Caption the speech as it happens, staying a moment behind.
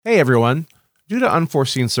Hey everyone! Due to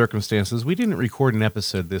unforeseen circumstances, we didn't record an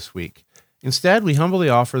episode this week. Instead, we humbly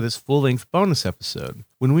offer this full-length bonus episode.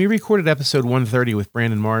 When we recorded episode 130 with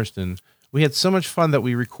Brandon Marsden, we had so much fun that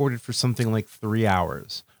we recorded for something like 3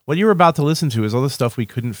 hours. What you're about to listen to is all the stuff we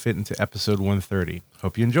couldn't fit into episode 130.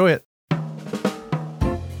 Hope you enjoy it.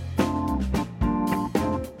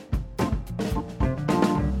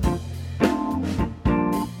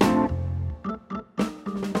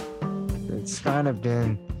 It's kind of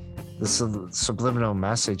been the subliminal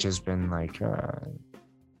message has been like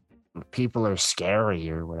people are scary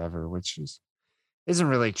or whatever, which isn't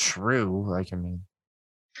really true. Like, I mean,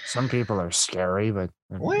 some people are scary, but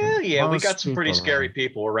well, yeah, we most got some pretty people scary are.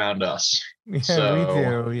 people around us. Yeah,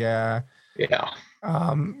 So- we do. Yeah. Yeah.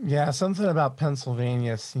 Yeah, something about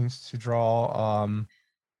Pennsylvania seems to draw a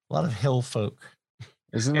lot of hill folk.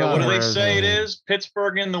 Isn't Yeah, that what do they where say it is?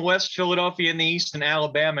 Pittsburgh in the west, Philadelphia in the east, and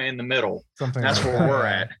Alabama in the middle. Something That's like where that. we're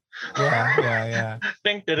at. Yeah.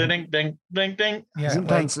 Ding, ding, ding, ding, ding, ding. Yeah.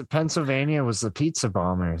 Isn't Pennsylvania was the pizza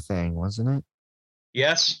bomber thing, wasn't it?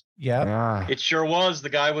 Yes, Yep. Yeah. it sure was. The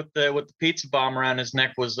guy with the pizza bomb around his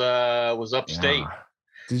neck was upstate. Yeah.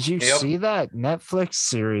 Did you Yep. see that Netflix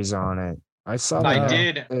series on it? I saw I that.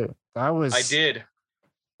 did. That was I did.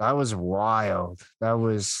 That was wild. That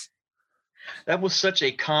was That was such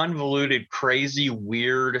a convoluted, crazy,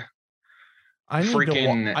 weird I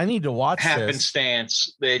need to watch this.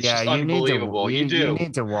 happenstance. It's yeah, just you need unbelievable. to You do. You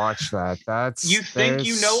need to watch that. You think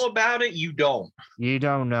you know about it, you don't. You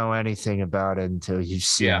don't know anything about it until you've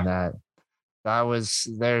seen Yeah. that.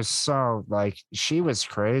 There's so like she was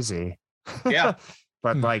crazy. Yeah.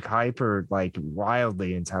 But like hyper, like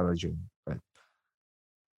wildly intelligent, but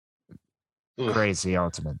Ugh. crazy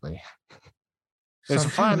ultimately. There's a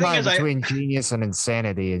Some fine The thing line is, I- between genius and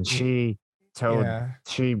insanity, and she Yeah.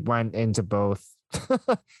 she went into both.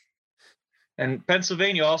 And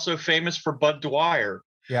Pennsylvania also famous for Bud Dwyer.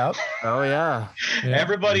 Yep. Oh yeah. Yeah.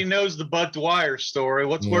 Everybody knows the Bud Dwyer story.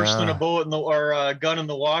 What's worse than a Yeah. bullet in the or a gun in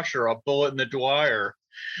the washer? A bullet in the Dwyer.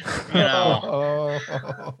 You know,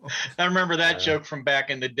 Oh. I remember that joke from back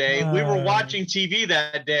in the day. We were watching TV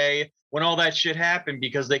that day when all that shit happened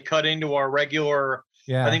because they cut into our regular.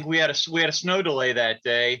 Yeah. I think we had a snow delay that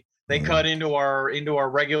day. They Yeah. cut into our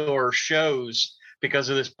regular shows because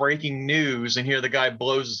of this breaking news, and here the guy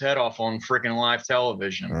blows his head off on freaking live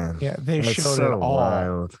television. Man, Yeah, they it's showed so it all.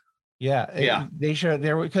 wild. Yeah. They showed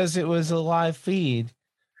there because it was a live feed.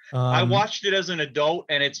 I watched it as an adult,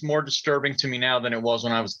 and it's more disturbing to me now than it was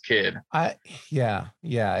when I was a kid. Yeah,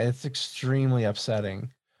 it's extremely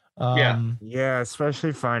upsetting. Yeah. Yeah,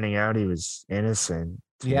 especially finding out he was innocent.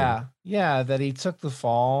 too. Yeah, that he took the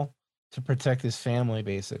fall to protect his family,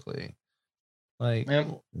 basically. Like,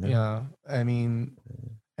 Yep. yeah, I mean,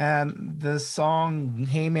 and the song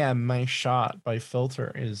 "Hey Man, My Shot" by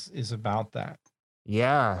Filter is about that.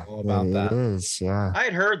 Yeah, All about it that. is. Yeah. I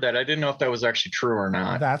had heard that. I didn't know if that was actually true or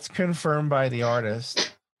not. That's confirmed by the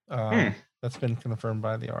artist. Hmm. That's been confirmed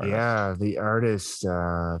by the artist. Yeah, the artist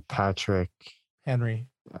Patrick. Henry.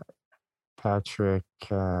 Patrick.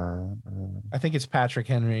 I think it's Patrick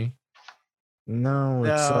Henry. No,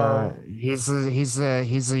 it's No. he's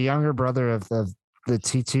the younger brother of the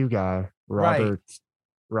T2 guy, Robert.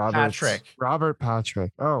 Patrick. Robert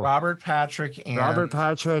Patrick. Oh, Robert Patrick and Robert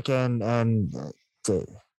Patrick and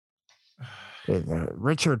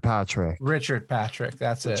Richard Patrick. Richard Patrick.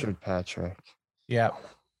 That's it. Richard Patrick. Yep.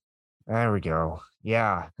 There we go.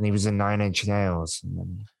 Yeah, and he was in Nine Inch Nails. And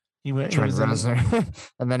then He went. He Trent was in, Reznor.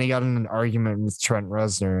 And then he got in an argument with Trent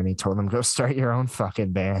Reznor, and he told him, "Go start your own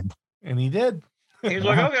fucking band." and he did. He's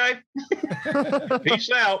like, okay, peace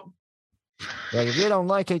out. Like, if you don't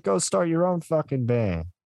like it, go start your own fucking band.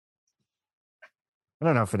 I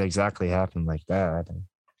don't know if it exactly happened like that.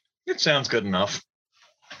 It sounds good enough.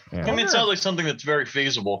 Yeah. I mean, it sounds like something that's very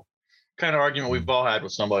feasible. Kind of argument we've all had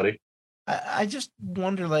with somebody. I just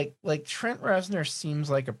wonder, like Trent Reznor seems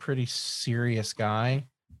like a pretty serious guy.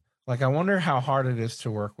 Like, I wonder how hard it is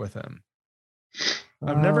to work with him.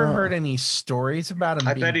 I've never heard any stories about him.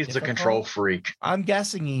 I being bet he's a difficult. control freak. I'm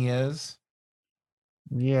guessing he is.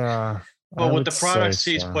 Yeah. But I with would the products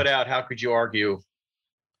say he's so. put out, how could you argue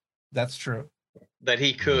That's true. that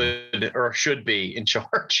he could or should be in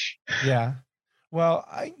charge? Yeah. Well,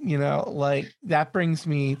 like that brings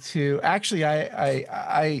me to actually,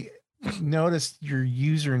 I noticed your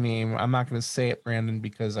username. I'm not going to say it, Brandon,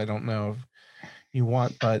 because I don't know if you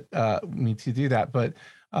want me to do that. But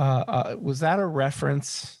was that a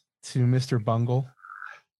reference to Mr. Bungle?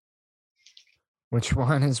 Which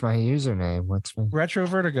one is my username? What's my... Retro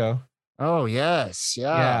Vertigo. Oh, yes.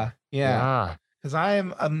 Yeah. Yeah. Because I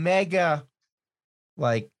am a mega,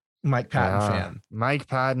 like, Mike Patton fan. Mike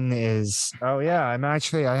Patton is. Oh yeah, I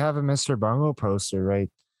have a Mr. Bungle poster right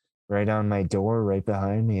on my door, right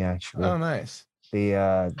behind me. Actually, Oh, nice.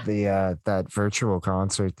 That virtual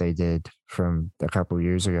concert they did from a couple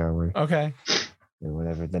years ago, Okay. or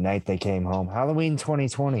whatever, the night they came home, Halloween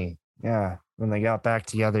 2020. Yeah, when they got back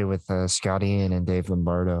together with Scott Ian and Dave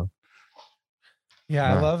Lombardo.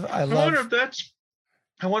 Yeah, Yeah. I wonder if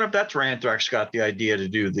that's where Anthrax got the idea to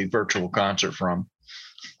do the virtual concert from,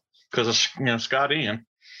 because of Scott Ian.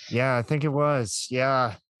 Yeah, I think it was.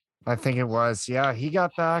 Yeah, I think it was. Yeah, he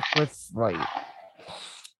got back with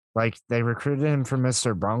like they recruited him for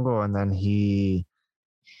Mr. Bungle, and then he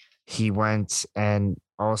went and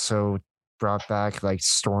also brought back like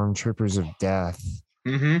Stormtroopers of Death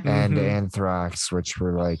Mm-hmm. and Anthrax, which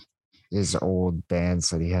were like his old bands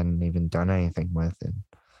that he hadn't even done anything with, and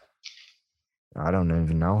I don't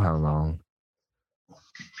even know how long.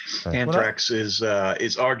 But Anthrax is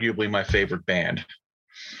arguably my favorite band.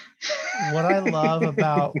 What I love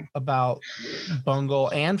about Bungle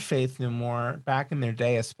and Faith No More back in their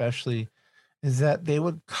day, especially, is that they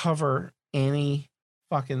would cover any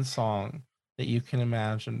fucking song that you can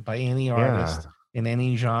imagine by any artist in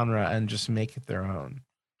any genre and just make it their own.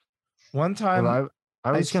 One time,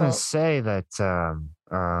 I was gonna say that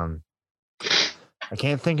I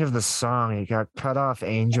can't think of the song. It got cut off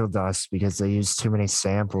Angel Dust because they used too many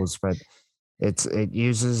samples, but it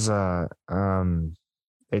uses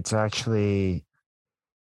it's actually,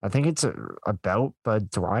 I think it's about Bud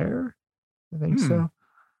Dwyer. I think so.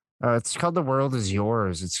 It's called The World Is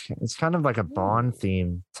Yours. It's kind of like a Bond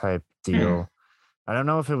theme type deal. I don't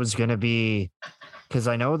know if it was going to be, because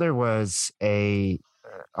I know there was a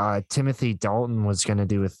Timothy Dalton was going to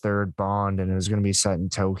do a third Bond, and it was going to be set in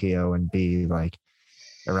Tokyo and be like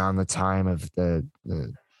around the time of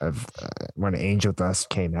when Angel Dust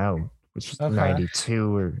came out, which was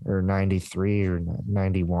 92 or 93 or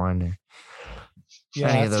 91.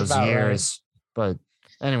 Any of those years. Right.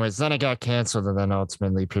 But anyways, then it got canceled, and then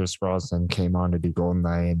ultimately Pierce Brosnan came on to do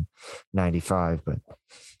GoldenEye in 95. But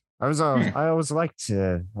I always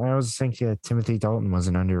think Timothy Dalton was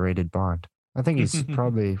an underrated Bond. I think he's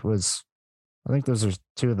probably was. I think those are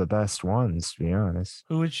two of the best ones, to be honest.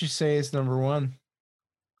 Who would you say is number one?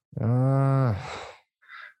 The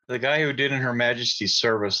guy who did In Her Majesty's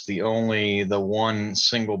Service, the one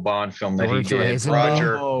single Bond film that George he did,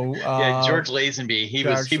 Lazenby? George Lazenby. He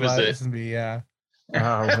was Lazenby, yeah.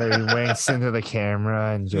 Where he winks into the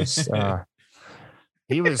camera and just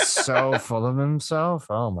he was so full of himself.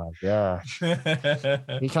 Oh my gosh.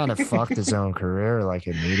 He kind of fucked his own career like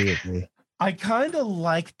immediately. I kind of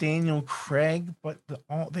like Daniel Craig, but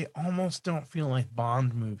they almost don't feel like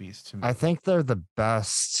Bond movies to me. I think they're the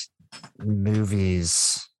best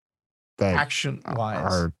movies that action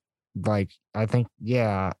wise are like, I think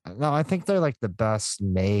they're like the best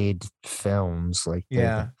made films, like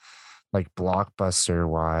like blockbuster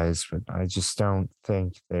wise, but I just don't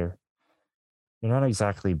think they're not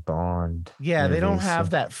exactly Bond. Yeah, movies, they don't have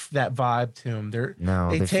that vibe to them.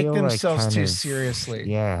 They take themselves like too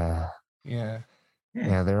seriously. Yeah.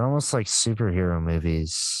 They're almost like superhero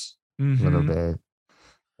movies a little bit.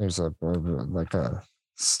 There's like a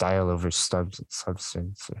style over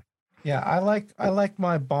substance. Yeah, I like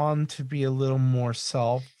my Bond to be a little more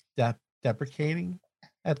self-deprecating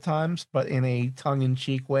at times, but in a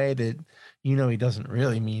tongue-in-cheek way that he doesn't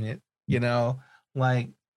really mean it. Like,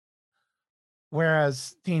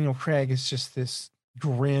 whereas Daniel Craig is just this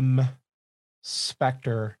grim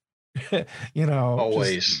specter.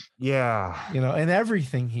 Always. In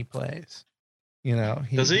everything he plays.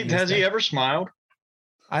 Has he ever smiled?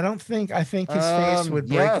 I think his face would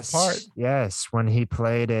break apart. Yes, when he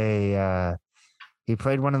played one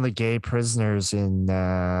of the gay prisoners in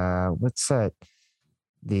what's that?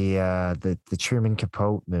 The Truman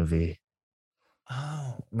Capote movie.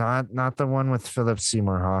 Oh. Not the one with Philip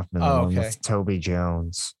Seymour Hoffman, the one with Toby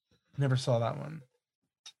Jones. Never saw that one.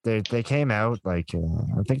 They came out like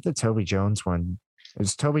I think the Toby Jones one. It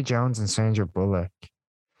was Toby Jones and Sandra Bullock.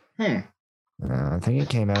 I think it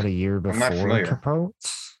came out a year before Capote.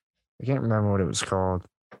 I can't remember what it was called.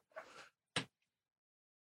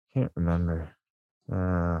 Can't remember.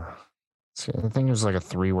 I think it was like a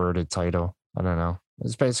 3-worded title. I don't know.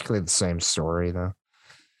 It's basically the same story though.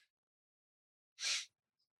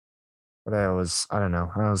 But I don't know.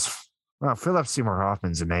 Philip Seymour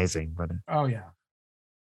Hoffman's amazing, but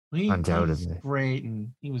undoubtedly he's great,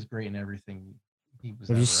 and he was great in everything.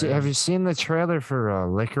 Have you seen the trailer for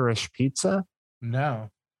Licorice Pizza? No.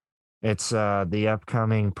 It's the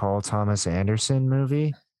upcoming Paul Thomas Anderson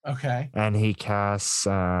movie. Okay. And he casts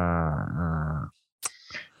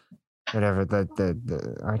whatever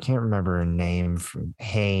the I can't remember her name from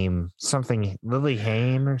Haim, something Lily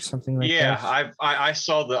Haim or something like that. Yeah, I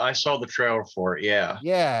saw the trailer for it. Yeah.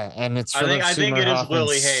 Yeah, and it's I think it is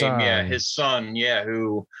Lily Haim. son. Yeah, his son. Yeah,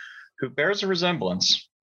 who bears a resemblance.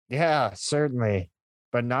 Yeah, certainly.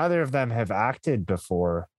 But neither of them have acted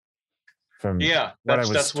before. Yeah,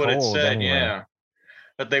 that's what it said. Anyway. Yeah,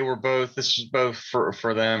 but they were both. This is both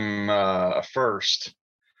for them first.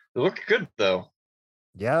 It looked good though.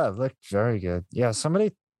 Yeah, it looked very good. Yeah,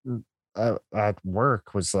 somebody at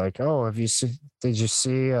work was like, "Oh, did you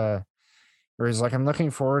see?" Or he's like, "I'm looking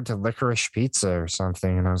forward to licorice pizza or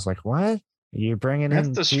something," and I was like, "What? Are you bringing That's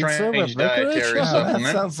in a pizza with licorice?" Yeah,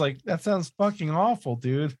 that sounds fucking awful,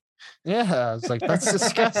 dude. Yeah, I was like, "That's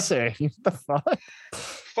disgusting." What the fuck?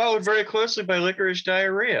 Followed very closely by licorice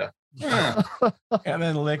diarrhea. Yeah. And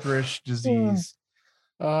then licorice disease.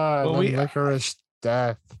 Licorice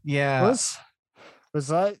death. Yeah. Was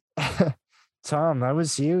that Tom? That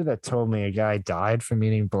was you that told me a guy died from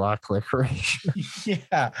eating black licorice.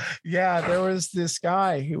 Yeah. There was this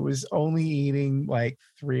guy who was only eating like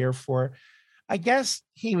 3 or 4. I guess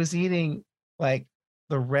he was eating like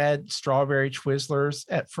the red strawberry Twizzlers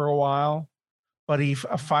for a while, but he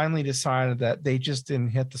finally decided that they just didn't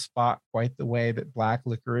hit the spot quite the way that black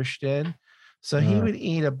licorice did. So he would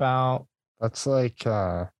eat about. That's like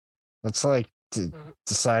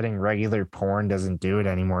deciding regular porn doesn't do it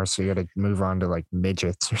anymore, so you got to move on to like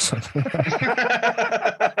midgets or something.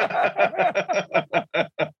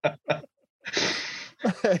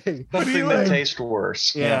 Something that tastes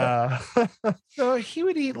worse. Yeah. So he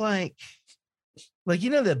would eat like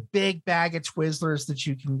the big bag of Twizzlers that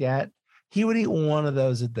you can get. He would eat one of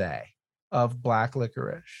those a day of black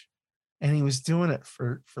licorice, and he was doing it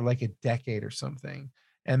for like a decade or something.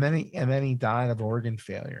 And then he died of organ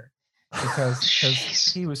failure because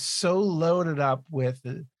he was so loaded up with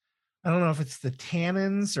I don't know if it's the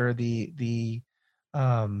tannins or the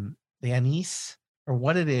anise or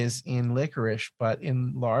what it is in licorice, but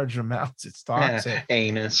in large amounts it's toxic.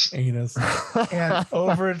 Anus. And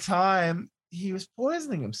over time he was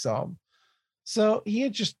poisoning himself. So he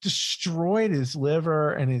had just destroyed his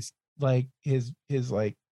liver and his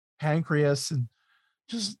pancreas and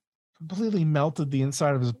just completely melted the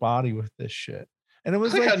inside of his body with this shit. And it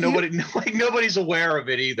was nobody's aware of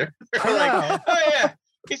it either. They're like, oh yeah,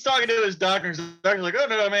 he's talking to his doctor. The doctor's like, oh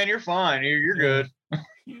no, man, you're fine. You're good.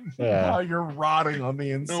 Yeah, you're rotting on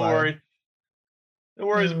the inside. Don't worry. No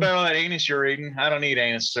worries about all that anus you're eating. I don't eat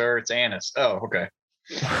anus, sir. It's anus. Oh, okay.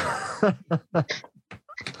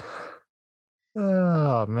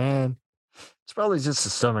 Oh man, it's probably just a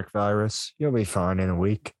stomach virus. You'll be fine in a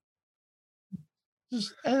week.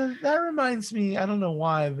 And that reminds me, I don't know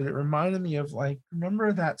why, but it reminded me of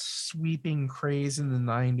remember that sweeping craze in the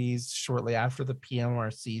 90s shortly after the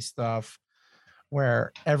PMRC stuff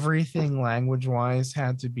where everything language-wise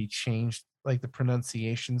had to be changed, like the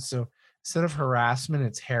pronunciation. So instead of harassment,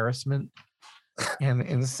 it's harassment. And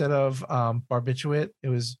instead of barbiturate, it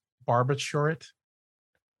was barbiturate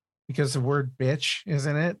because the word bitch is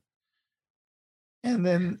in it. And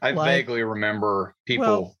then I vaguely remember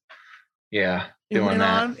people doing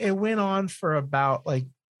that. It went on for about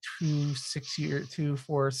 2,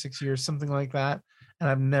 4, 6 years, something like that. And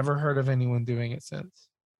I've never heard of anyone doing it since.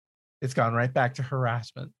 It's gone right back to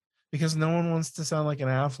harassment because no one wants to sound like an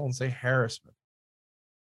asshole and say harassment.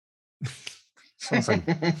 Sounds like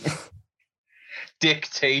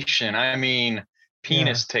dictation. I mean,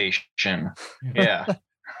 penistation. Yeah.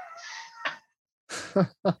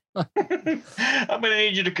 I'm gonna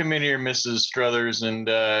need you to come in here, Mrs. Struthers, and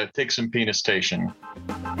take some penistation.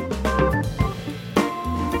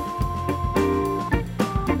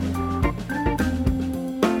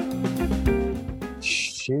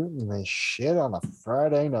 Shooting the shit on a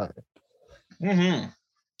Friday night. Mm-hmm.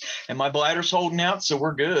 And my bladder's holding out, so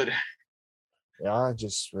we're good. Yeah, I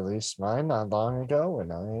just released mine not long ago,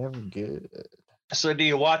 and I am good. So, do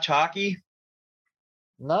you watch hockey?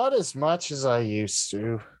 Not as much as I used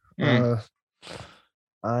to.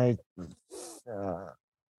 I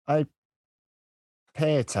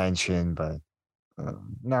pay attention, but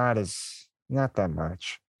not that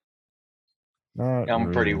much. I'm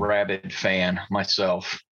a pretty rabid fan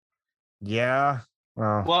myself. Yeah.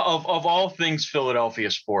 Well, of all things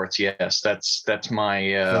Philadelphia sports, yes, that's my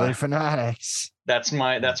Philly Fanatics. That's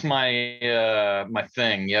my my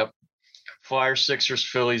thing. Yep. Flyers, Sixers,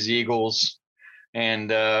 Phillies, Eagles,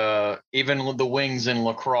 and even the Wings in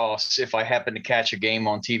lacrosse. If I happen to catch a game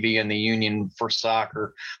on TV in the Union for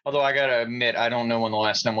soccer, although I gotta admit I don't know when the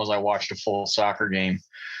last time was I watched a full soccer game.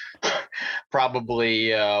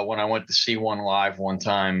 probably when I went to see one live one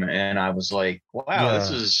time, and I was like, "Wow,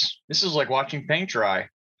 this is like watching paint dry."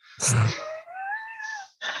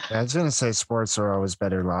 I was gonna say sports are always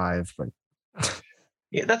better live, but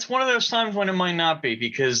yeah, that's one of those times when it might not be,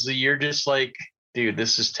 because you're just like, dude,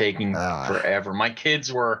 this is taking forever. My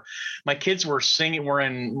kids were singing.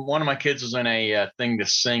 One of my kids was in a thing to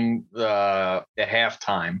sing at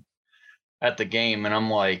halftime at the game, and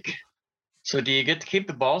I'm like, so do you get to keep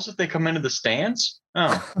the balls if they come into the stands?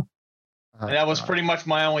 Oh, and that was pretty much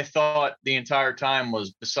my only thought the entire time,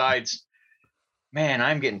 was besides, man,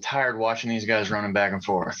 I'm getting tired watching these guys running back and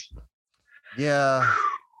forth. Yeah,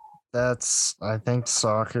 I think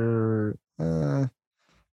soccer,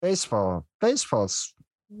 baseball's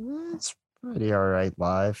it's pretty all right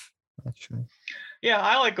live, actually. Yeah,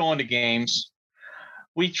 I like going to games.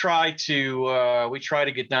 We try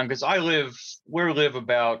to get down, because we live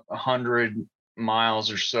about 100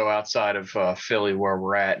 miles or so outside of Philly, where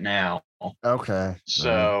we're at now. Okay.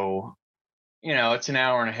 So, it's an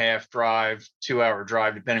hour and a half drive, 2-hour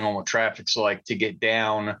drive, depending on what traffic's like, to get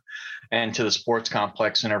down and to the sports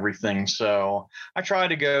complex and everything. So I try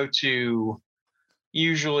to go to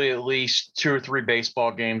usually at least 2 or 3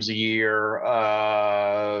 baseball games a year.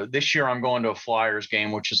 This year I'm going to a Flyers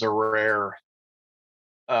game, which is a rare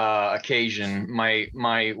occasion. My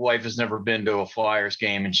wife has never been to a Flyers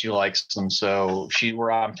game, and she likes them, so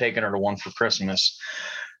I'm taking her to one for Christmas.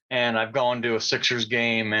 And I've gone to a Sixers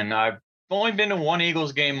game, and I've only been to one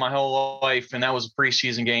Eagles game my whole life, and that was a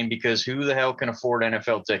preseason game, because who the hell can afford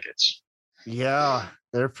NFL tickets? Yeah,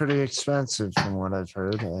 they're pretty expensive from what I've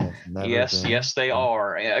heard. Yes, they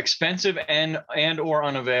are expensive and or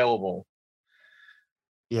unavailable.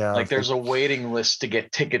 Yeah, like there's a waiting list to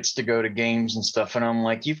get tickets to go to games and stuff, and I'm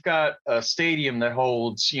like, you've got a stadium that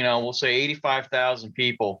holds, we'll say 85,000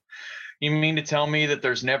 people. You mean to tell me that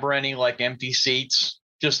there's never any like empty seats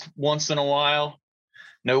just once in a while?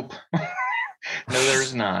 Nope. No,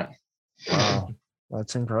 there's not. Wow,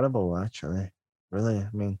 that's incredible, actually. Really, I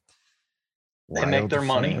mean, they make their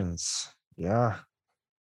money. Yeah.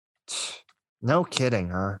 No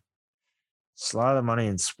kidding, huh? It's a lot of money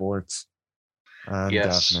in sports.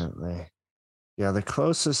 Yes. Definitely. Yeah, the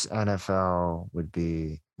closest NFL would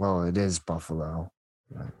be, well, it is Buffalo.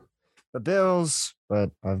 Right? The Bills,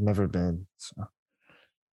 but I've never been. So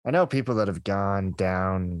I know people that have gone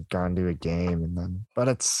to a game, and then, but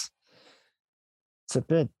it's a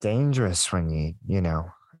bit dangerous when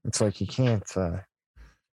it's like you can't.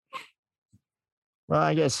 Well,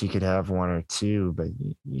 I guess you could have one or two, but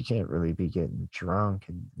you can't really be getting drunk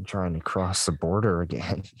and trying to cross the border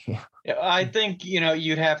again. Yeah, I think,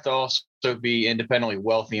 you'd have to also be independently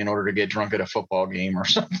wealthy in order to get drunk at a football game or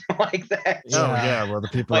something like that. Oh, yeah. Well, the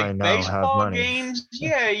people like I know baseball have money. Games,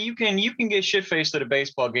 yeah, you can get shit-faced at a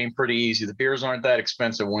baseball game pretty easy. The beers aren't that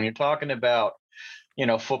expensive. When you're talking about,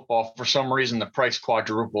 football, for some reason, the price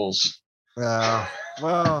quadruples. Well,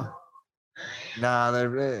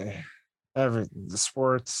 they're the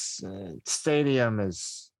sports stadium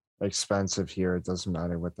is expensive here. It doesn't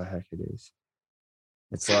matter what the heck it is.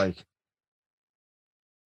 It's like,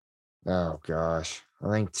 oh gosh, I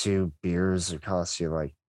think 2 beers would cost you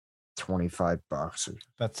like $25.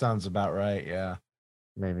 That sounds about right. Yeah,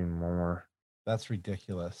 maybe more. That's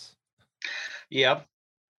ridiculous. Yep.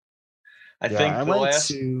 I think I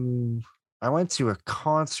went to a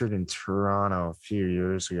concert in Toronto a few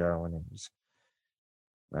years ago, and it was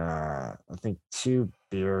I think 2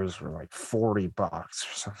 beers were like $40 or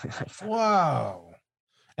something like that. Wow.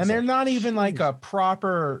 And they're not even like a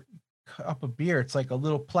proper cup of beer. It's like a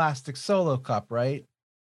little plastic Solo cup, right?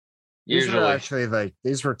 These were actually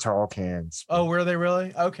these were tall cans. Oh, were they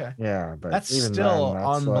really? Okay. Yeah, but that's even still then,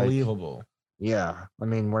 unbelievable. Yeah. I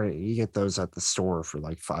mean, where you get those at the store for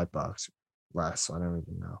like $5 less. I don't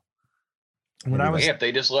even know. If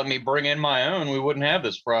they just let me bring in my own, we wouldn't have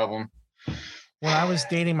this problem. When I was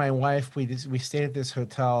dating my wife, we stayed at this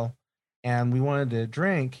hotel, and we wanted to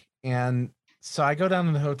drink, and so I go down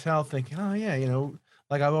to the hotel thinking, oh yeah,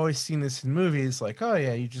 like I've always seen this in movies, like, oh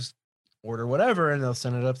yeah, you just order whatever and they'll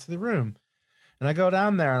send it up to the room. And I go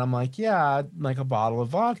down there and I'm like, yeah, I'd like a bottle of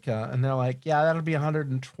vodka, and they're like, yeah, that'll be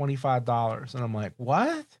 $125. And I'm like,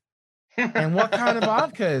 what? And what kind of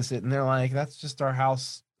vodka is it? And they're like, that's just our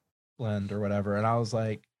house blend or whatever. And I was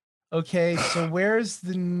like, okay, so where's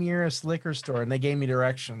the nearest liquor store? And they gave me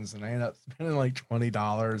directions, and I ended up spending like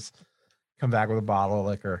 $20, come back with a bottle of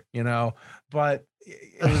liquor, but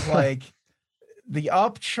it was like the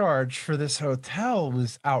upcharge for this hotel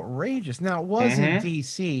was outrageous. Now, it was in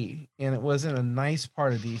DC, and it was in a nice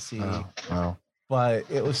part of DC, wow. But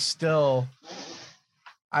it was still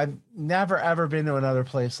I've never ever been to another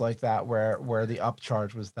place like that where the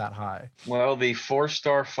upcharge was that high. Well, the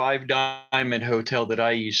 4-star 5-diamond hotel that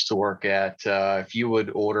I used to work at, if you would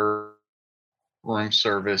order room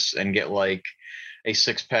service and get like a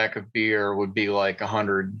 6-pack of beer, would be like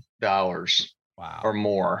 $100 or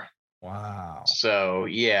more. Wow. So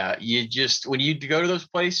yeah, you just when you go to those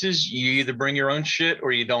places, you either bring your own shit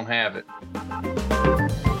or you don't have it.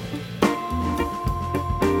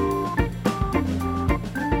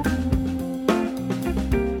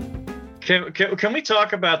 Can we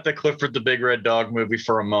talk about the Clifford the Big Red Dog movie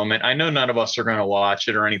for a moment? I know none of us are going to watch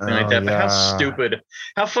it or anything like that, but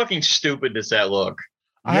how fucking stupid does that look?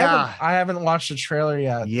 I haven't watched the trailer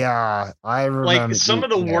yet. Yeah, I remember. Like some of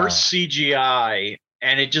the worst CGI,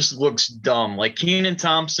 and it just looks dumb. Like Kenan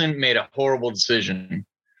Thompson made a horrible decision.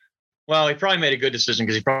 Well, he probably made a good decision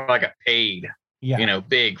because he probably got paid,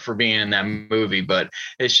 big for being in that movie. But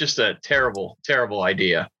it's just a terrible, terrible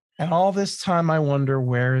idea. And all this time, I wonder,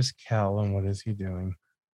 where is Kel and what is he doing?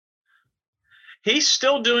 He's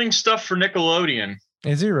still doing stuff for Nickelodeon.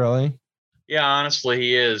 Is he really? Yeah, honestly,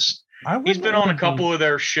 he is. He's been on a couple of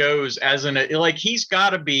their shows he's got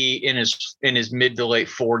to be in his mid to late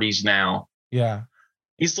 40s now. Yeah.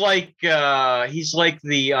 He's like the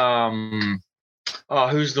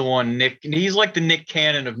who's the one Nick? He's like the Nick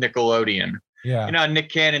Cannon of Nickelodeon. Yeah. You know,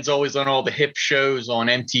 Nick Cannon's always on all the hip shows on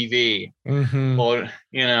MTV. Mm-hmm. Well,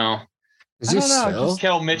 is he still?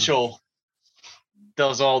 Kel Mitchell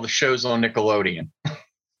does all the shows on Nickelodeon.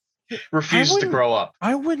 Refuses to grow up.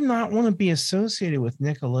 I would not want to be associated with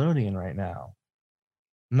Nickelodeon right now.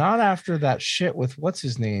 Not after that shit with what's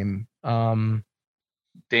his name? Dan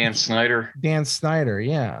Snyder. Dan Snyder,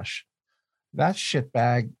 yeah. That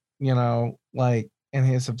shitbag, and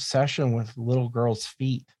his obsession with little girls'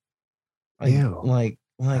 feet. Like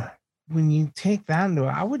when you take that into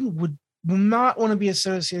it, I would not want to be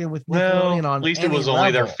associated with Nickelodeon on. At least it was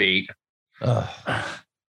only their feet.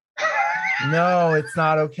 No, it's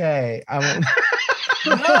not okay.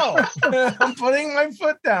 No, I'm putting my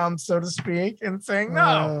foot down, so to speak, and saying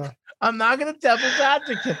no. I'm not going to devil's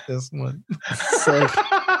advocate this one.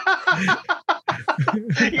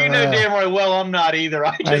 You know damn right well I'm not either.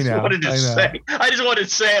 I just wanted to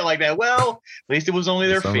say it like that. Well, at least it was only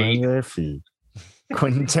their feet.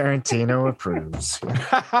 Quentin Tarantino approves.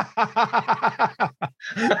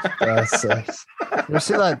 That's it. You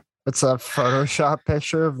see that? It's a Photoshop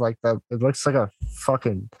picture of like that. It looks like a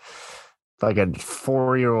fucking like a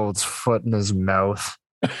 4-year-old's foot in his mouth.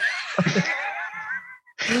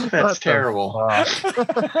 That's terrible.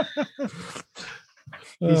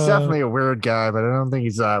 He's definitely a weird guy, but I don't think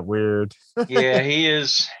he's that weird. Yeah, he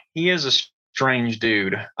is. He is a strange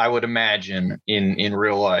dude, I would imagine, in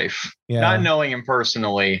real life. Yeah. Not knowing him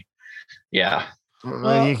personally. Yeah.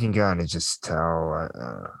 Well, you can kind of just tell.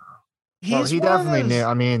 He definitely knew.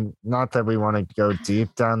 I mean, not that we want to go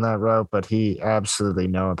deep down that road, but he absolutely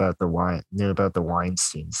knew about the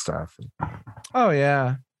Weinstein stuff. Oh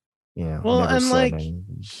yeah. Yeah. Well, and like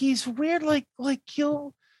he's weird. Like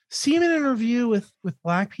you'll see him in an interview with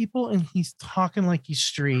black people, and he's talking like he's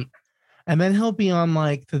street, and then he'll be on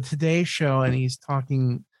like the Today Show, and he's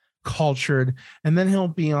talking cultured, and then he'll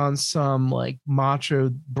be on some like macho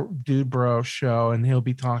dude bro show, and he'll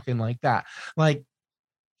be talking like that. Like,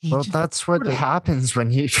 well, that's what happens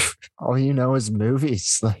when all you know is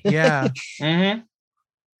movies. Yeah. Mm-hmm.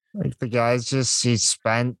 Like the guy's he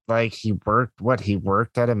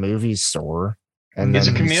worked at a movie store, and he's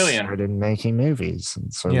then a chameleon. He started making movies,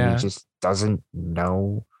 and so he just doesn't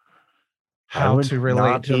know how to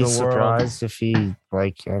relate to the world. Surprised if he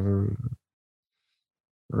ever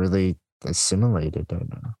really assimilated. I don't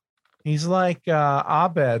know. He's like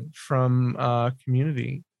Abed from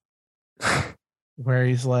Community, where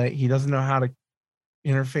he's like he doesn't know how to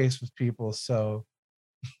interface with people, so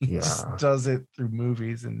he just does it through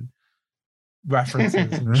movies and references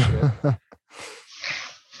and shit.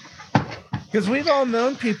 Because we've all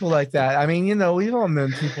known people like that. I mean, we've all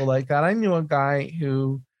known people like that. I knew a guy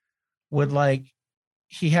who would I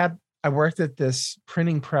worked at this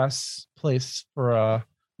printing press place for a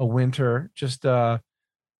winter, just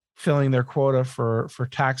filling their quota for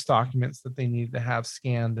tax documents that they needed to have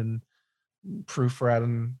scanned and proofread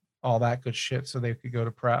and all that good shit so they could go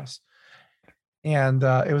to press. And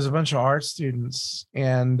it was a bunch of art students,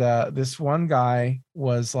 and this one guy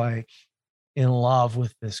was like in love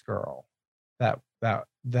with this girl that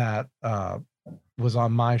was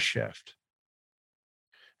on my shift.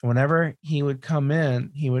 And whenever he would come in,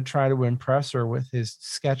 he would try to impress her with his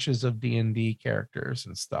sketches of D&D characters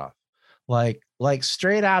and stuff, like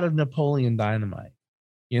straight out of Napoleon Dynamite.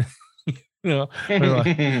 Like,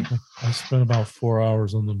 I spent about 4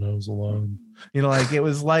 hours on the nose alone. Like it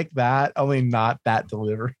was like that, only not that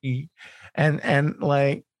delivery. And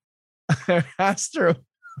like I asked her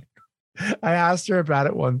about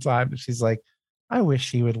it one time, and she's like, I wish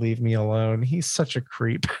he would leave me alone. He's such a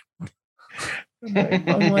creep.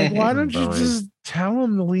 I'm like, why don't you just tell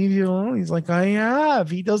him to leave you alone? He's like, I have.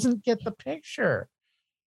 He doesn't get the picture.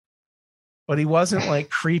 But he wasn't like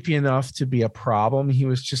creepy enough to be a problem. He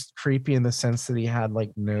was just creepy in the sense that he had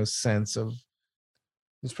like no sense of.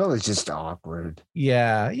 He's probably just awkward.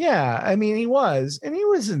 Yeah. I mean, he was, and he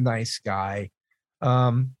was a nice guy.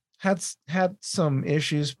 Had some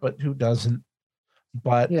issues, but who doesn't?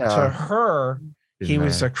 But to her, he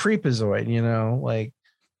was a creepazoid. Like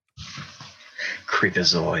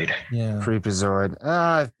creepazoid. Yeah, creepazoid.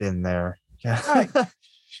 I've been there. Yeah.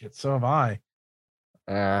 Shit, so have I.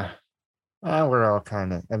 We're all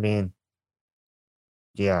kind of. I mean,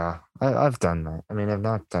 yeah, I've done that. I mean, I've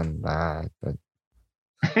not done that, but.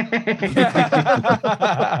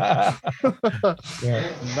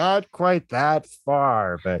 Not quite that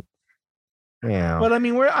far, but yeah. But I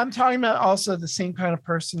mean, I'm talking about also the same kind of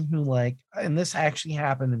person who, like, and this actually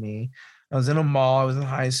happened to me. I was in a mall. I was in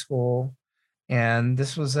high school, and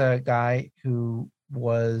this was a guy who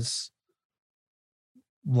was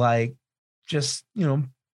like, just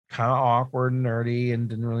kind of awkward and nerdy, and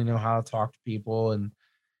didn't really know how to talk to people, and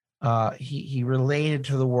he related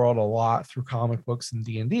to the world a lot through comic books and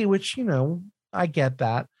D&D, which, I get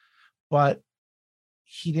that, but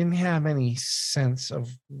he didn't have any sense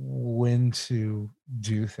of when to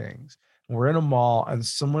do things. We're in a mall and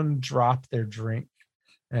someone dropped their drink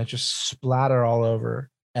and it just splattered all over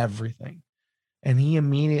everything. And he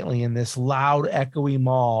immediately, in this loud, echoey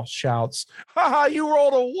mall, shouts, "Ha, you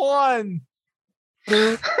rolled a 1."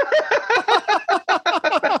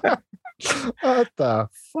 What the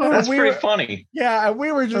fuck? That's pretty funny. Yeah, and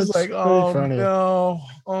we were just like, oh funny. No,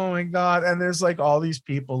 oh my god. And there's like all these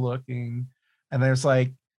people looking, and there's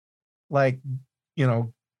like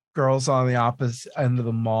girls on the opposite end of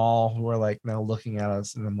the mall who are like now looking at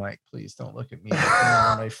us, and I'm like, please don't look at me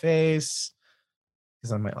on my face,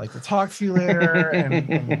 because I might like to talk to you later.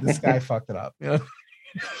 And this guy fucked it up.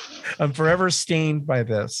 I'm forever stained by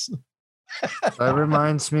this. That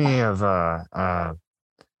reminds me of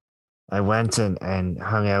I went and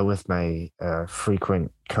hung out with my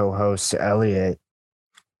frequent co-host Elliot,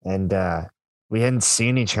 and we hadn't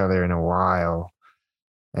seen each other in a while,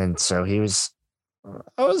 and so I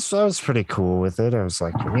was pretty cool with it. I was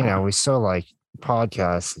like, we still like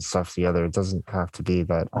podcasts and stuff together. It doesn't have to be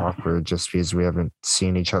that awkward just because we haven't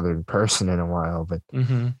seen each other in person in a while. But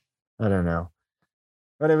I don't know.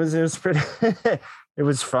 But it was pretty. It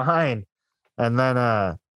was fine, and then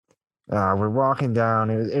we're walking down.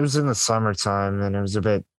 It was in the summertime, and it was a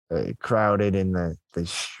bit crowded in the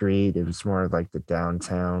street. It was more like the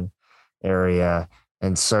downtown area.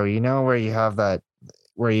 And so, where you have that,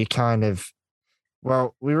 where you kind of,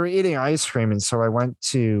 well, we were eating ice cream. And so I went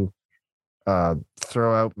to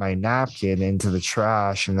throw out my napkin into the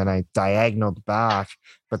trash, and then I diagonaled back,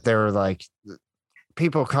 but there were like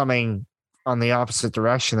people coming on the opposite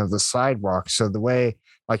direction of the sidewalk. So the way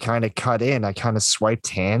I kind of cut in, I kind of swiped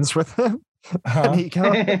hands with him. And he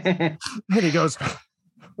goes,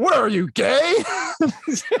 "What are you, gay?" I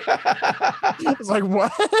was like,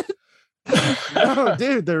 "What?" No,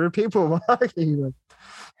 dude, there were people walking. Like,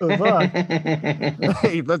 the fuck?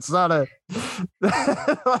 Hey, that's not a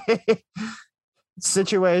like,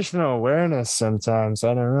 situational awareness sometimes.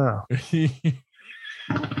 I don't know. He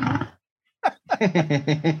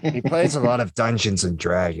plays a lot of Dungeons and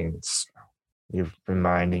Dragons. You're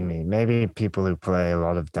reminding me. Maybe people who play a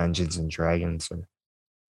lot of Dungeons and Dragons are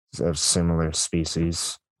of similar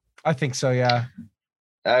species. I think so, yeah.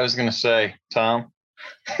 I was gonna say, Tom.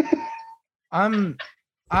 I'm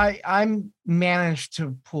managed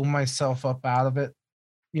to pull myself up out of it,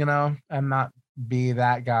 and not be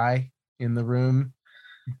that guy in the room.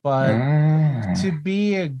 But to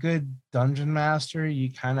be a good dungeon master,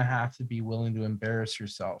 you kind of have to be willing to embarrass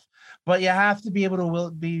yourself. But you have to be able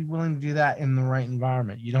to be willing to do that in the right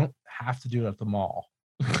environment. You don't have to do it at the mall.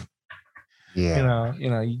 Yeah.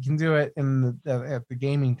 You can do it at the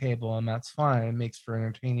gaming table, and that's fine. It makes for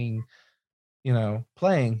entertaining,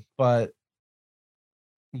 playing. But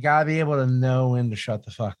you gotta be able to know when to shut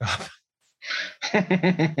the fuck up.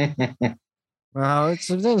 Well, it's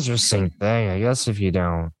an interesting thing. I guess if you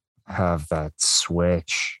don't have that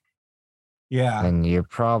switch, then you're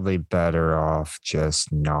probably better off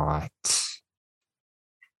just not.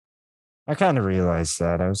 I kind of realized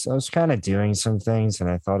that I was kind of doing some things, and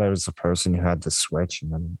I thought I was the person who had the switch,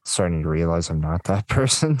 and then starting to realize I'm not that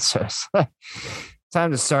person. So it's like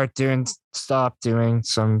time to stop doing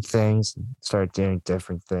some things, and start doing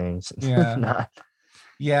different things. Yeah.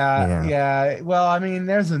 Yeah. Well, I mean,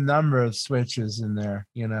 there's a number of switches in there,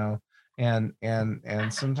 and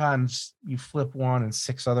sometimes you flip one and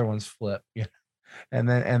 6 other ones flip, and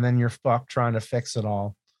then you're fucked trying to fix it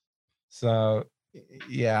all. So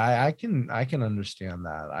yeah, I can understand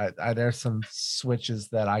that. I there's some switches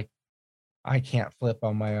that I can't flip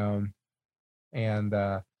on my own, and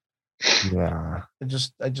yeah, I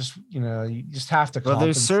just you just have to. Well,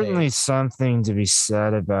 there's certainly something to be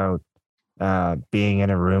said about being in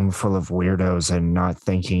a room full of weirdos and not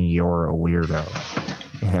thinking you're a weirdo.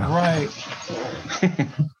 Right.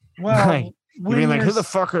 Well, like, you mean like who the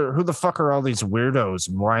fuck are all these weirdos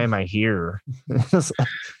and why am I here?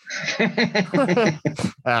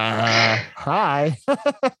 Hi.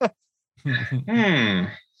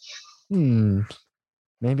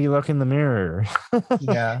 Maybe look in the mirror.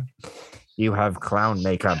 Yeah. You have clown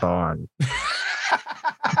makeup on.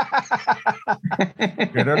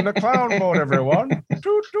 Get in the clown mode, everyone.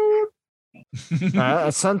 Toot,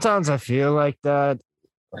 toot. Sometimes I feel like that,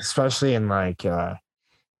 especially in like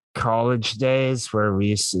college days where we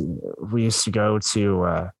used to go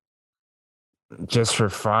to just for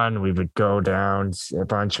fun. We would go down, a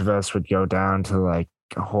bunch of us would go down to like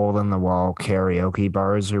hole in the wall karaoke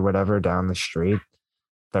bars or whatever down the street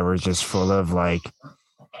that were just full of like,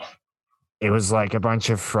 it was like a bunch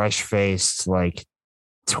of fresh faced like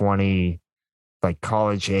 20 like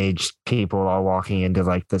college age people all walking into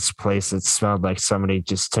like this place that smelled like somebody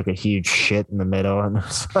just took a huge shit in the middle, and it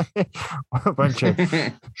was like a bunch of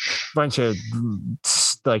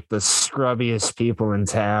like the scrubbiest people in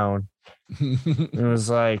town. It was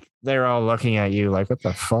like they're all looking at you like, what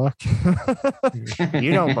the fuck?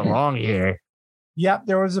 You don't belong here. Yep,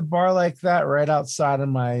 there was a bar like that right outside of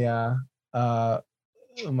my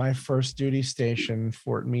first duty station,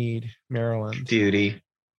 Fort Meade, Maryland. Duty.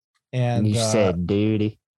 And you said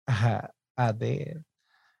duty. I did.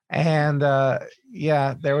 And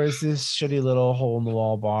yeah, there was this shitty little hole in the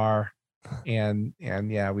wall bar, and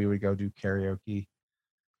yeah, we would go do karaoke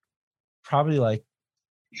probably like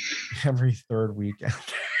every third weekend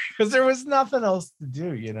because there was nothing else to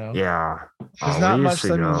do, Yeah, there's not much.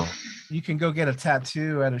 You can go get a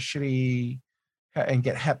tattoo at a shitty and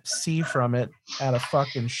get Hep C from it at a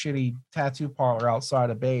fucking shitty tattoo parlor outside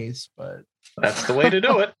of base, but that's the way to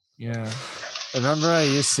do it. Yeah. Remember I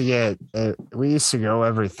used to get, we used to go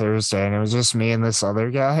every Thursday, and it was just me and this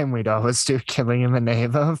other guy, and we'd always do Killing in the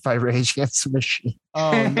Name of by Rage Against the Machine.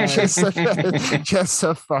 Oh, nice. just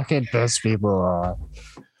to fucking piss people off.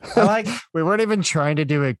 We weren't even trying to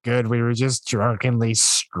do it good. We were just drunkenly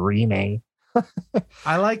screaming.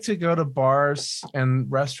 I like to go to bars and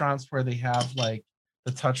restaurants where they have like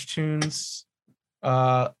the touch tunes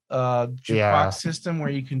jukebox system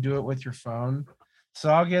where you can do it with your phone. So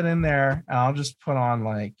I'll get in there and I'll just put on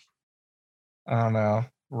like, I don't know,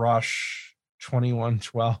 Rush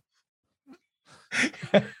 2112.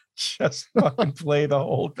 Just fucking play the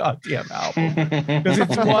whole goddamn album because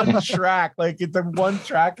it's one track. Like the one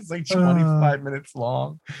track is like 25 minutes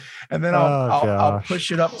long, and then I'll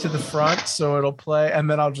push it up to the front so it'll play, and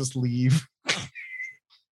then I'll just leave.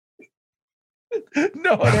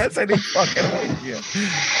 No one has any fucking idea.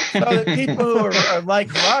 So the people who are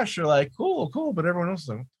like Rush are like, cool, but everyone else is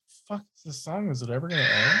like, what the fuck is this song? Is it ever gonna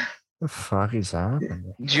end? The fuck is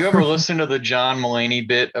happening? Did you ever listen to the John Mulaney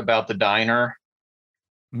bit about the diner?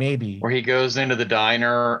 Maybe. Where he goes into the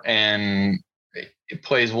diner and it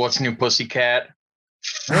plays What's New Pussycat.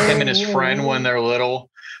 Him and his friend when they're little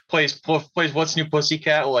plays What's New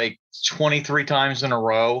Pussycat like 23 times in a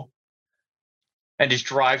row. And just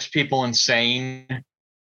drives people insane.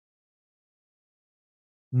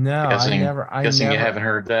 No, guessing you haven't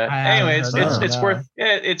heard that. Anyway,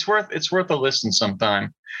 it's worth a listen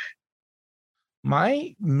sometime.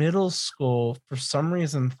 My middle school, for some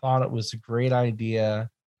reason, thought it was a great idea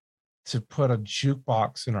to put a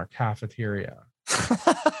jukebox in our cafeteria.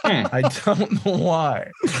 I don't know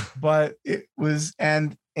why, but it was,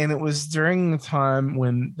 and it was during the time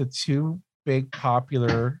when the two big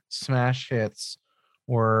popular smash hits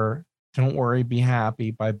were Don't Worry, Be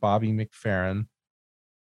Happy by Bobby McFerrin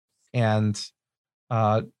and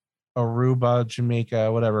Aruba,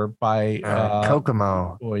 Jamaica, whatever by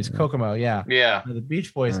Kokomo Boys. Kokomo, yeah. The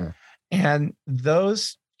Beach Boys. And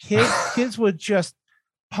those kids would just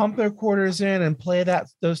pump their quarters in and play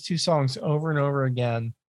those two songs over and over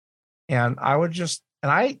again. And I would just,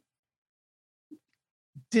 and I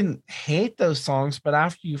didn't hate those songs, but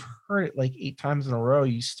after you've heard it like 8 times in a row,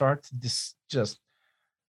 you start to just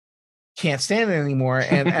can't stand it anymore.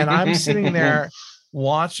 And I'm sitting there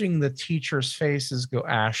watching the teachers' faces go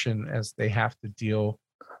ashen as they have to deal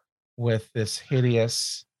with this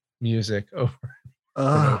hideous music over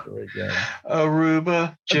and over again.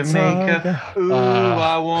 Aruba, Jamaica. Ooh,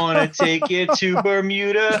 I want to take you to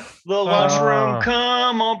Bermuda. The lunchroom,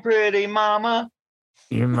 come on, pretty mama.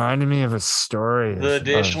 You reminded me of a story. The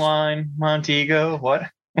dish line, Montego. What?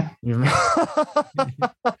 You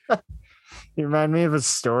remind me of a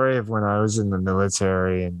story of when I was in the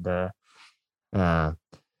military, and there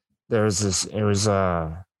was this. It was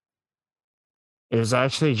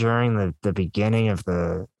actually during the beginning of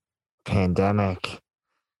the pandemic,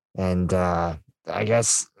 and I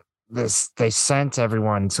guess they sent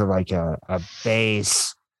everyone to like a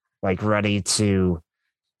base, like ready to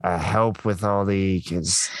help with all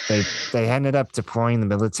because they ended up deploying the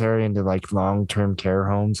military into like long-term care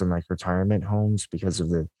homes and like retirement homes because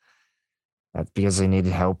they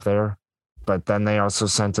needed help there. But then they also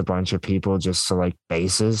sent a bunch of people just to like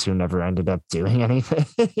bases who never ended up doing anything.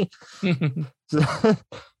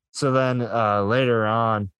 So then later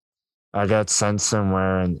on, I got sent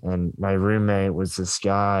somewhere, and my roommate was this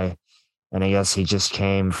guy, and I guess he just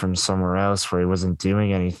came from somewhere else where he wasn't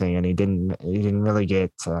doing anything, and he didn't really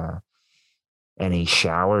get any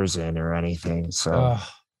showers in or anything. So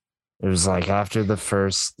it was like after the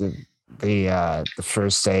first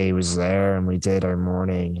day he was there, and we did our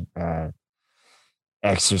morning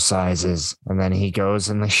exercises, and then he goes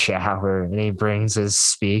in the shower and he brings his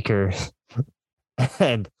speaker,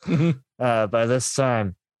 and by this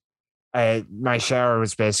time my shower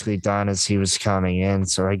was basically done as he was coming in.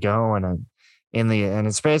 So I go and I'm and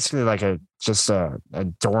it's basically like a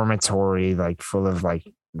dormitory, like full of like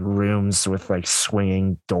rooms with like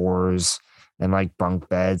swinging doors and like bunk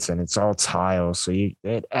beds, and it's all tile. So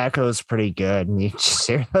it echoes pretty good. And you just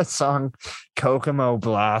hear the song Kokomo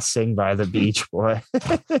blasting by the Beach Boys.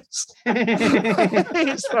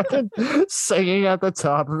 He's fucking singing at the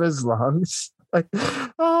top of his lungs. Like, oh,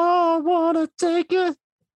 I want to take it.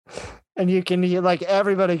 And you can hear, like,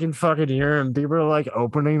 everybody can fucking hear him. People are like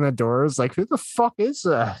opening the doors, like, who the fuck is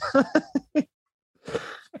that?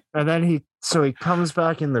 And then he comes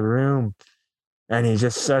back in the room and he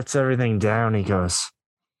just sets everything down. He goes,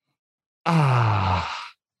 that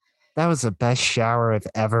was the best shower I've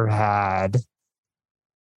ever had.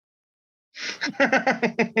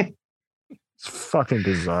 It's fucking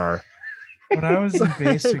bizarre. When I was in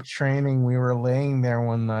basic training, we were laying there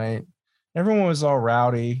one night. Everyone was all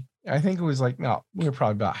rowdy. I think it was like, no, we were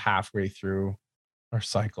probably about halfway through our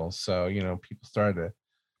cycle. So, people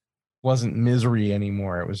wasn't misery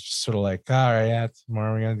anymore. It was just sort of like, all right, yeah,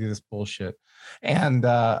 tomorrow we're going to do this bullshit. And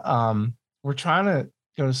we're trying to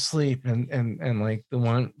go to sleep. And like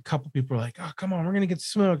couple people were like, oh, come on, we're going to get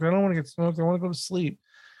smoked. I don't want to get smoked. I want to go to sleep.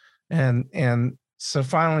 And so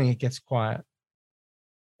finally it gets quiet.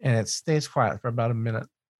 And it stays quiet for about a minute.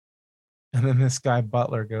 And then this guy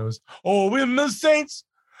Butler goes, "Oh, when the Saints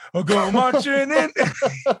are going marching in."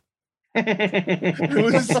 It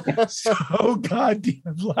was so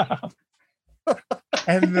goddamn loud.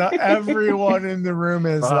 And everyone in the room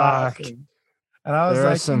is laughing. And I was there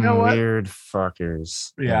like, are some weird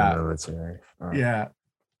fuckers in the military. Yeah.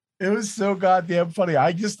 It was so goddamn funny.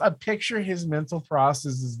 I picture his mental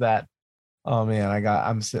process is that, oh man,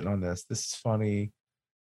 I'm sitting on this. This is funny.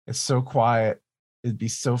 It's so quiet. It'd be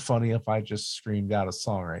so funny if I just screamed out a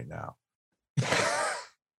song right now.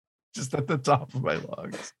 Just at the top of my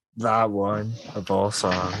lungs. That one of all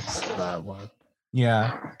songs. That one.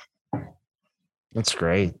 Yeah. That's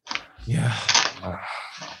great. Yeah. Oh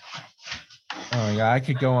my God. I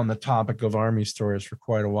could go on the topic of army stories for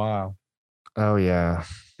quite a while. Oh yeah.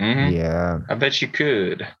 Mm-hmm. Yeah. I bet you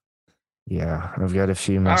could. Yeah. I've got a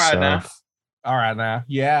few myself. All right now.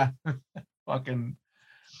 Yeah. Fucking,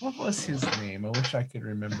 what was his name? I wish I could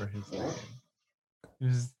remember his name. He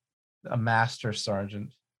was a master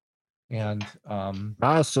sergeant. And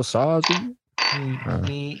Master Sergeant.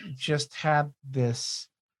 He just had this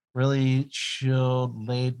really chilled,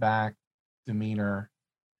 laid back demeanor.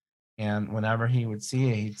 And whenever he would see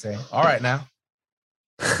it, he'd say, "All right now."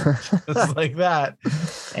 Just like that.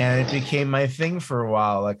 And it became my thing for a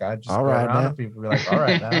while. Like I just go around to people be like, "All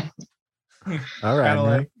right now." All right. Now.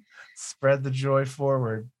 Like spread the joy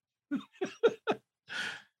forward.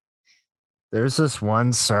 There's this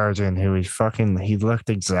one sergeant who he looked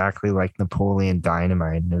exactly like Napoleon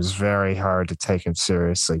Dynamite, and it was very hard to take him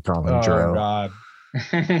seriously. Call him Joe. Oh God.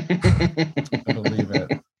 I believe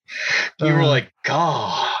it. You were like,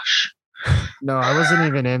 gosh. No, I wasn't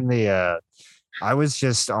even in the I was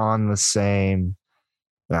just on the same,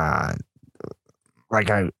 like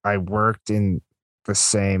I worked in the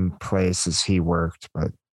same place as he worked,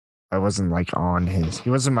 but I wasn't like on he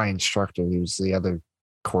wasn't my instructor. He was the other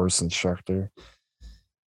course instructor.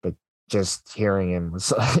 But just hearing him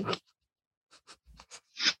was like,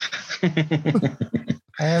 I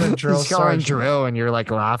had a drill he's going sergeant. drill and you're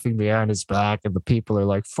like laughing behind his back and the people are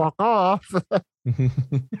like, fuck off.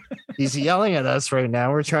 He's yelling at us right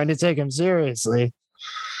now. We're trying to take him seriously.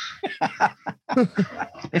 I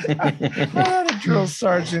had a drill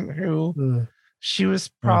sergeant who she was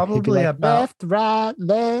probably like, about left, right,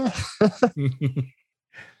 left.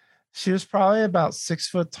 She was probably about 6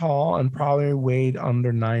 foot tall and probably weighed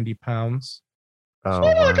under 90 pounds. Oh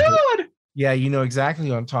my God. Yeah, you know exactly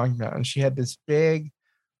what I'm talking about. And she had this big,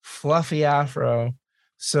 fluffy afro.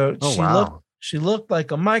 So she looked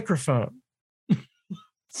like a microphone.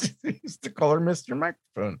 They used to call her Mr.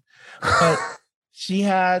 Microphone. But she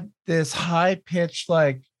had this high-pitched,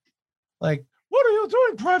 like, what are you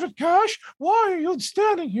doing, Private Cash? Why are you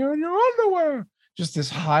standing here in your underwear? Just this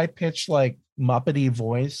high-pitched, like, Muppety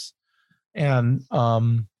voice. And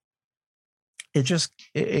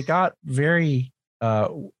it got very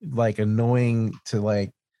like annoying to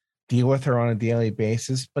like deal with her on a daily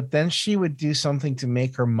basis, but then she would do something to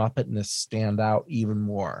make her Muppetness stand out even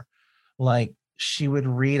more. Like she would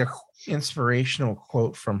read a inspirational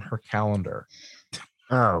quote from her calendar.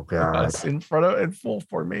 Oh God. In full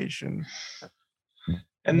formation.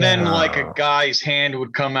 And then like a guy's hand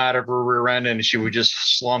would come out of her rear end and she would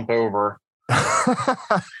just slump over.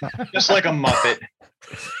 Just like a Muppet.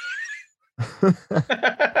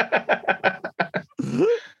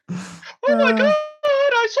 Oh my God,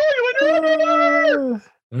 I saw you in your underwear.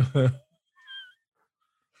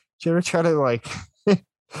 Did you ever try to like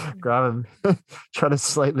grab him, try to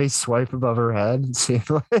slightly swipe above her head and see if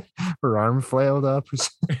like, her arm flailed up or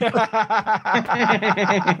something?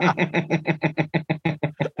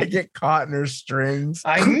 I get caught in her strings.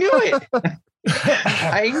 I knew it.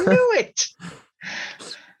 I knew it.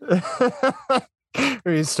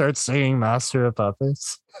 Or you start singing Master of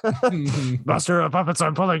Puppets. Master of Puppets,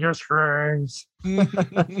 I'm pulling your strings.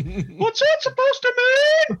 What's that supposed to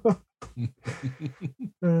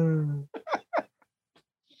mean?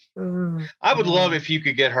 I would love if you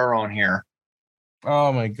could get her on here.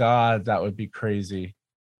 Oh my God, that would be crazy.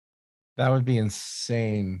 That would be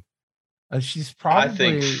insane. She's probably, I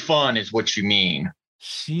think fun is what you mean.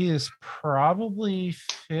 She is probably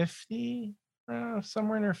 50,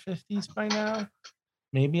 somewhere in her 50s by now.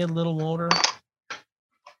 Maybe a little older.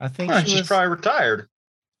 I think she's probably retired.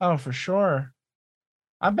 Oh, for sure.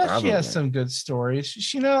 I bet she has some good stories.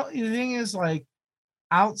 The thing is, like,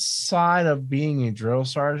 outside of being a drill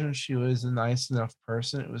sergeant, she was a nice enough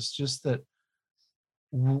person. It was just that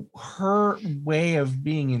her way of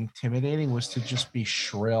being intimidating was to just be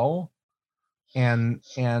shrill. And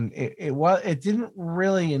it didn't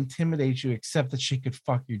really intimidate you, except that she could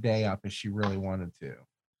fuck your day up if she really wanted to.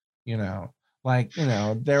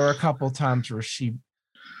 There were a couple times where she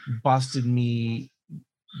busted me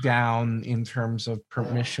down in terms of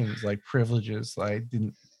permissions, like privileges. I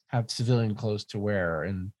didn't have civilian clothes to wear,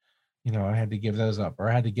 and I had to give those up, or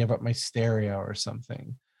I had to give up my stereo or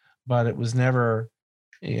something. But it was never,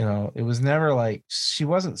 like, she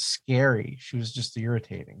wasn't scary. She was just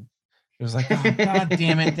irritating. It was like, oh, God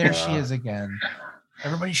damn it, there she is again.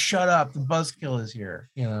 Everybody shut up. The buzzkill is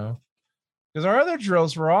here, Because our other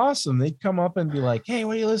drills were awesome. They'd come up and be like, hey,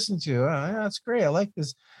 what are you listening to? Oh, yeah, that's great. I like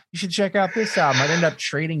this. You should check out this album. I'd end up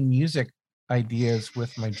trading music ideas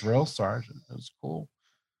with my drill sergeant. It was cool.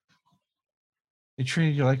 They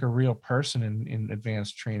treated you like a real person in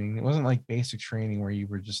advanced training. It wasn't like basic training where you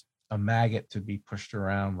were just a maggot to be pushed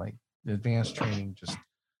around. Like the advanced training, just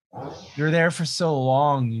you're there for so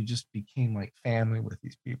long, you just became like family with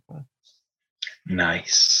these people.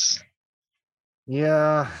 Nice.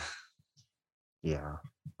 Yeah.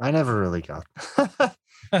 I never really got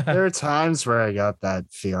there are times where I got that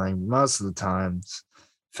feeling. Most of the times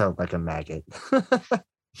felt like a maggot.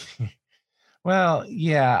 Well,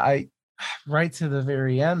 yeah, I right to the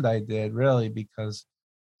very end I did, really, because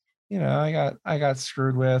I got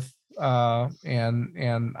screwed with,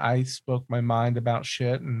 and I spoke my mind about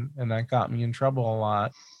shit, and that got me in trouble a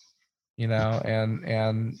lot,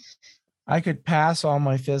 and I could pass all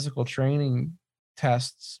my physical training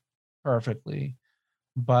tests perfectly,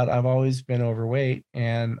 but I've always been overweight,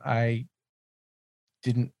 and I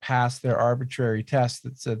didn't pass their arbitrary test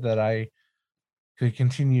that said that I could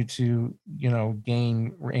continue to,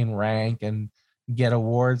 gain in rank and get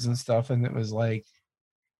awards and stuff. And it was like,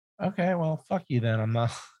 okay, well, fuck you then. I'm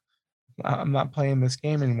not I'm not playing this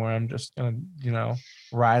game anymore. I'm just gonna,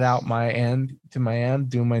 ride out my end, do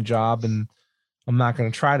my job, and I'm not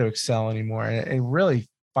gonna try to excel anymore. And it really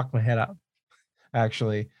fucked my head up,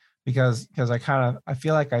 actually, because I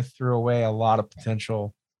feel like I threw away a lot of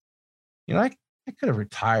potential. I could have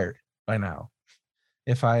retired by now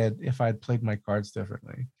if I had played my cards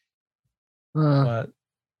differently. But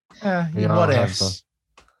what ifs?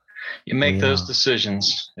 You make those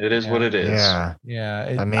decisions. It is what it is.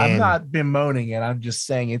 Yeah. I'm not bemoaning it. I'm just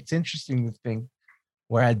saying it's interesting to think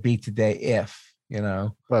where I'd be today if,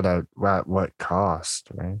 But at what cost,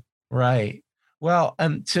 right? Right. Well,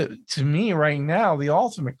 and to me right now, the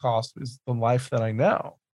ultimate cost is the life that I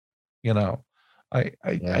know. I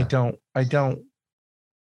don't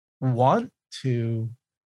want to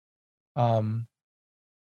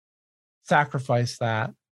sacrifice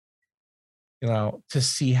that, to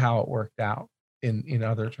see how it worked out in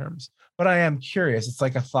other terms. But I am curious. It's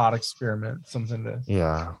like a thought experiment, something to.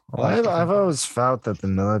 Yeah. Well, I've always felt that the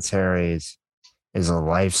military is a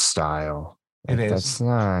lifestyle. It is.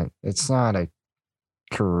 It's not a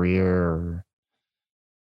career.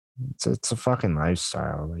 It's a fucking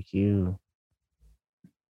lifestyle. Like you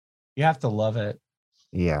have to love it.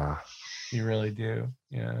 Yeah. You really do.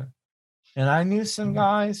 Yeah. And I knew some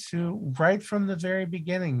guys who right from the very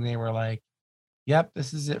beginning, they were like, yep,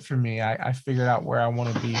 this is it for me. I figured out where I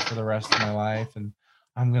want to be for the rest of my life. And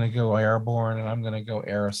I'm going to go airborne, and I'm going to go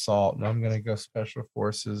air assault, and I'm going to go special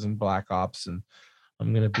forces and black ops. And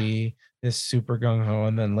I'm going to be this super gung-ho.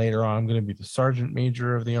 And then later on, I'm going to be the sergeant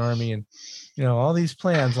major of the Army. And, all these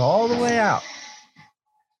plans all the way out.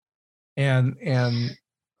 And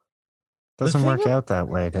doesn't work out that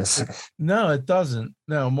way, does it? No, it doesn't.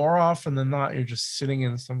 No, more often than not, you're just sitting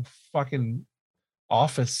in some fucking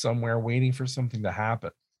office somewhere waiting for something to happen.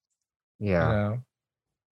 Yeah.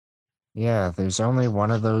 Yeah, there's only one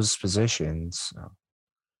of those positions. So.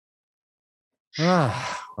 Well,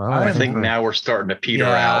 I think now we're starting to peter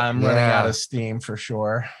out. I'm running out of steam for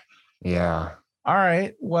sure. Yeah. All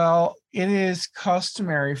right. Well, it is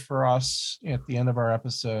customary for us at the end of our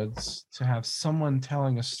episodes to have someone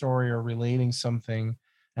telling a story or relating something,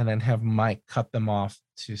 and then have Mike cut them off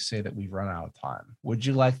to say that we've run out of time. Would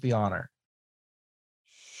you like the honor?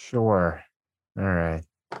 Sure. All right.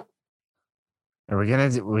 Are we gonna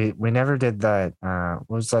we never did that. What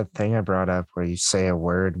was that thing I brought up where you say a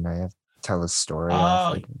word and I have to tell a story?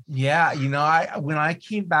 Oh, yeah. When I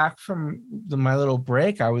came back from my little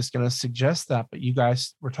break, I was gonna suggest that, but you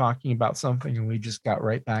guys were talking about something and we just got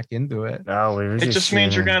right back into it. Oh, it just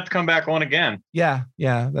means you're gonna have to come back on again. Yeah,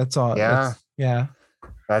 that's all. Yeah.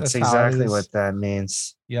 That's exactly what that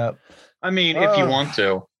means. Yep. I mean, if you want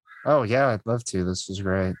to. Oh yeah, I'd love to. This was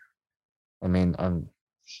great. I mean, I'm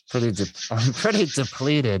pretty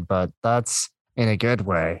depleted, but that's in a good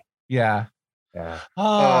way. Yeah. Yeah.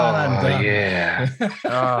 I'm done. Yeah.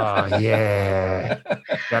 Oh yeah.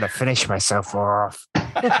 Gotta finish myself off.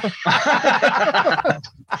 Yeah.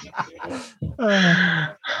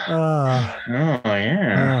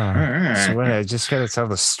 So when I just gotta tell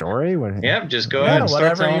the story? Yep, just go ahead and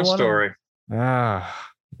start telling the story.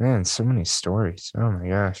 Man, so many stories. Oh my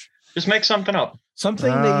gosh. Just make something up.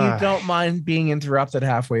 Something that you don't mind being interrupted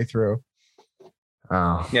halfway through.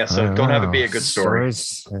 Oh. Yeah, so don't have it be a good story.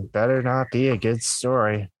 It better not be a good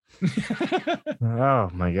story. Oh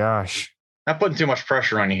my gosh. Not putting too much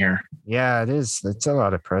pressure on you here. Yeah, it is. It's a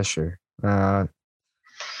lot of pressure.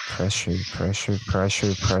 Pressure.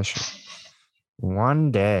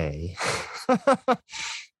 One day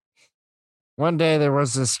there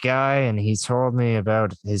was this guy and he told me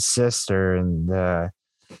about his sister, and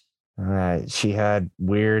she had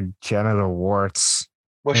weird genital warts.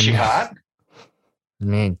 Was she hot? I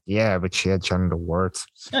mean, yeah, but she had genital warts.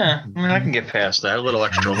 Yeah, I mean, I can get past that. A little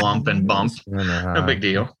extra lump and bump. No big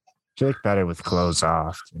deal. She looked better with clothes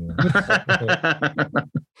off.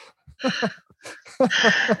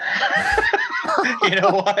 You know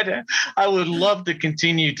what? I would love to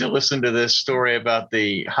continue to listen to this story about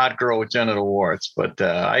the hot girl with genital warts, but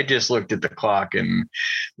I just looked at the clock and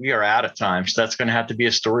we are out of time. So that's going to have to be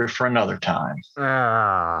a story for another time.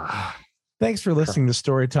 Thanks for listening to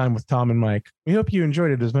Storytime with Tom and Mike. We hope you enjoyed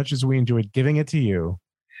it as much as we enjoyed giving it to you.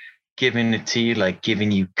 Giving it to you like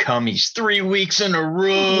giving you cummies 3 weeks in a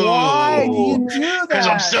row. Why do you do that? Because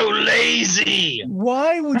I'm so lazy.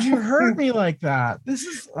 Why would you hurt me like that? This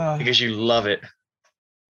is because you love it.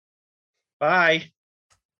 Bye.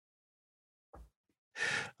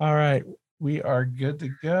 All right. We are good to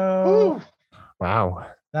go. Wow.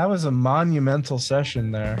 That was a monumental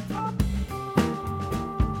session there.